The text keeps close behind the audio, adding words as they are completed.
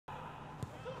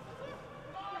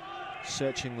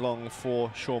searching long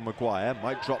for Sean Maguire.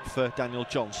 Might drop for Daniel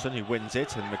Johnson, who wins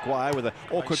it, and Maguire with an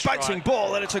awkward bouncing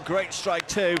ball, and it's a great strike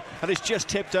too, and it's just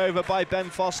tipped over by Ben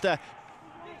Foster.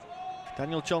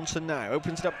 Daniel Johnson now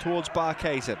opens it up towards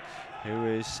Barkhuizen, who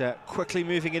is quickly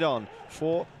moving it on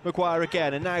for Maguire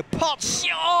again, and now Potts!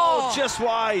 Oh, just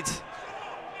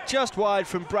wide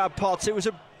from Brad Potts. It was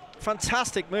a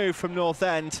fantastic move from North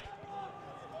End.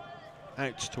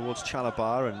 Out towards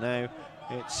Chalabar, and now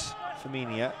it's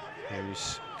Firmino,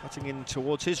 who's cutting in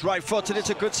towards his right foot, and it's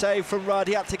a good save from Rudd.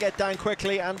 He had to get down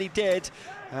quickly, and he did.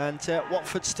 And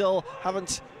Watford still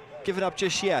haven't given up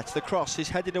just yet. The cross is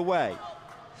headed away.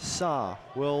 Sarr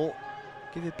will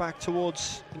give it back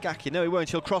towards Ngakia. No, he won't.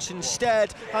 He'll cross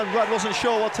instead, and Rudd wasn't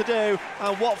sure what to do.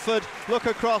 And Watford look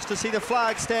across to see the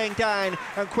flag staying down,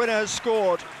 and Quinner has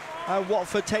scored. And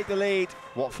Watford take the lead.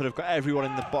 Watford have got everyone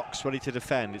in the box ready to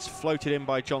defend. It's floated in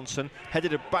by Johnson,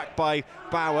 headed it back by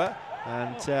Bauer,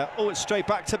 and oh, it's straight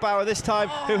back to Bauer this time,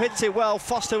 who hits it well.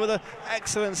 Foster with an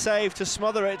excellent save to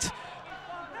smother it.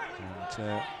 And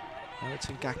now it's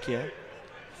Ngakia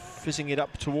fizzing it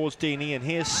up towards Deeney, and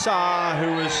here's Sarr,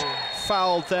 who was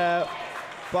fouled there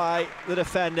by the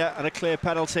defender, and a clear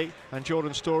penalty, and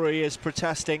Jordan Storey is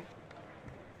protesting.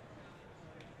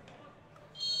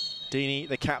 Deeney,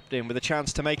 the captain, with a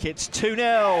chance to make it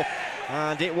 2-0,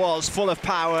 and it was full of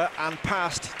power and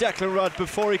past Declan Rudd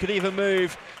before he could even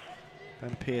move.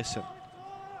 And Pearson,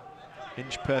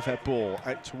 inch-perfect ball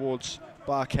out towards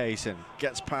Barkhuizen,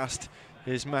 gets past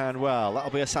his man well. That'll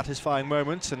be a satisfying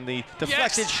moment, and the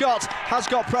deflected shot has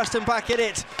got Preston back in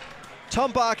it.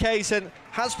 Tom Barkhuizen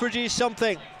has produced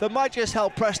something that might just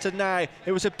help Preston now.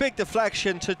 It was a big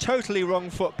deflection to totally wrong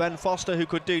foot Ben Foster, who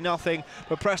could do nothing,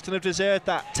 but Preston have deserved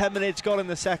that. 10 minutes gone in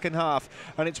the second half,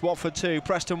 and it's Watford 2,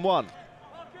 Preston 1.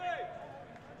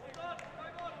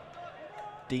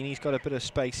 Deeney's got a bit of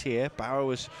space here. Bauer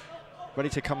was ready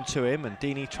to come to him, and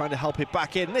Deeney trying to help it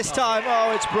back in. This time,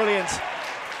 oh, it's brilliant.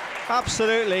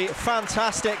 Absolutely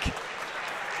fantastic.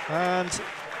 And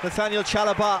Nathaniel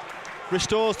Chalabar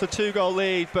restores the 2-goal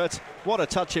lead, but what a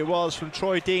touch it was from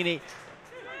Troy Deeney.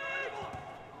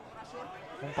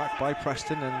 Back by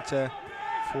Preston, and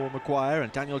for Maguire,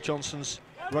 and Daniel Johnson's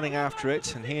running after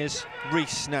it, and here's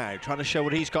Rees now, trying to show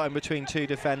what he's got in between two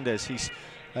defenders. He's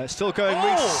still going,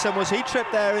 Rees, and was he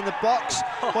tripped there in the box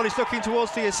while he's looking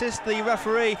towards the assist, the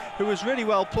referee, who was really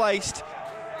well placed.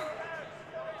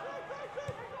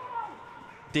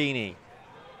 Deeney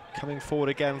coming forward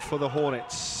again for the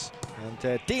Hornets.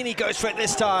 And Deeney goes for it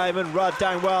this time, and Rudd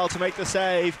down well to make the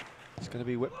save. It's going to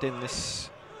be whipped in, this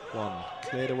one.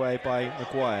 Cleared away by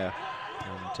Maguire.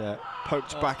 And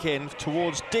poked back in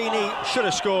towards Deeney. Should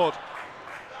have scored.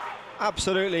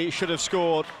 Absolutely should have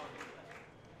scored.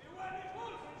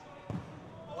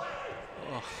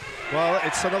 Well,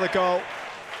 it's another goal.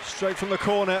 Straight from the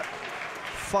corner.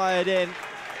 Fired in.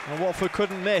 And Watford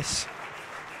couldn't miss.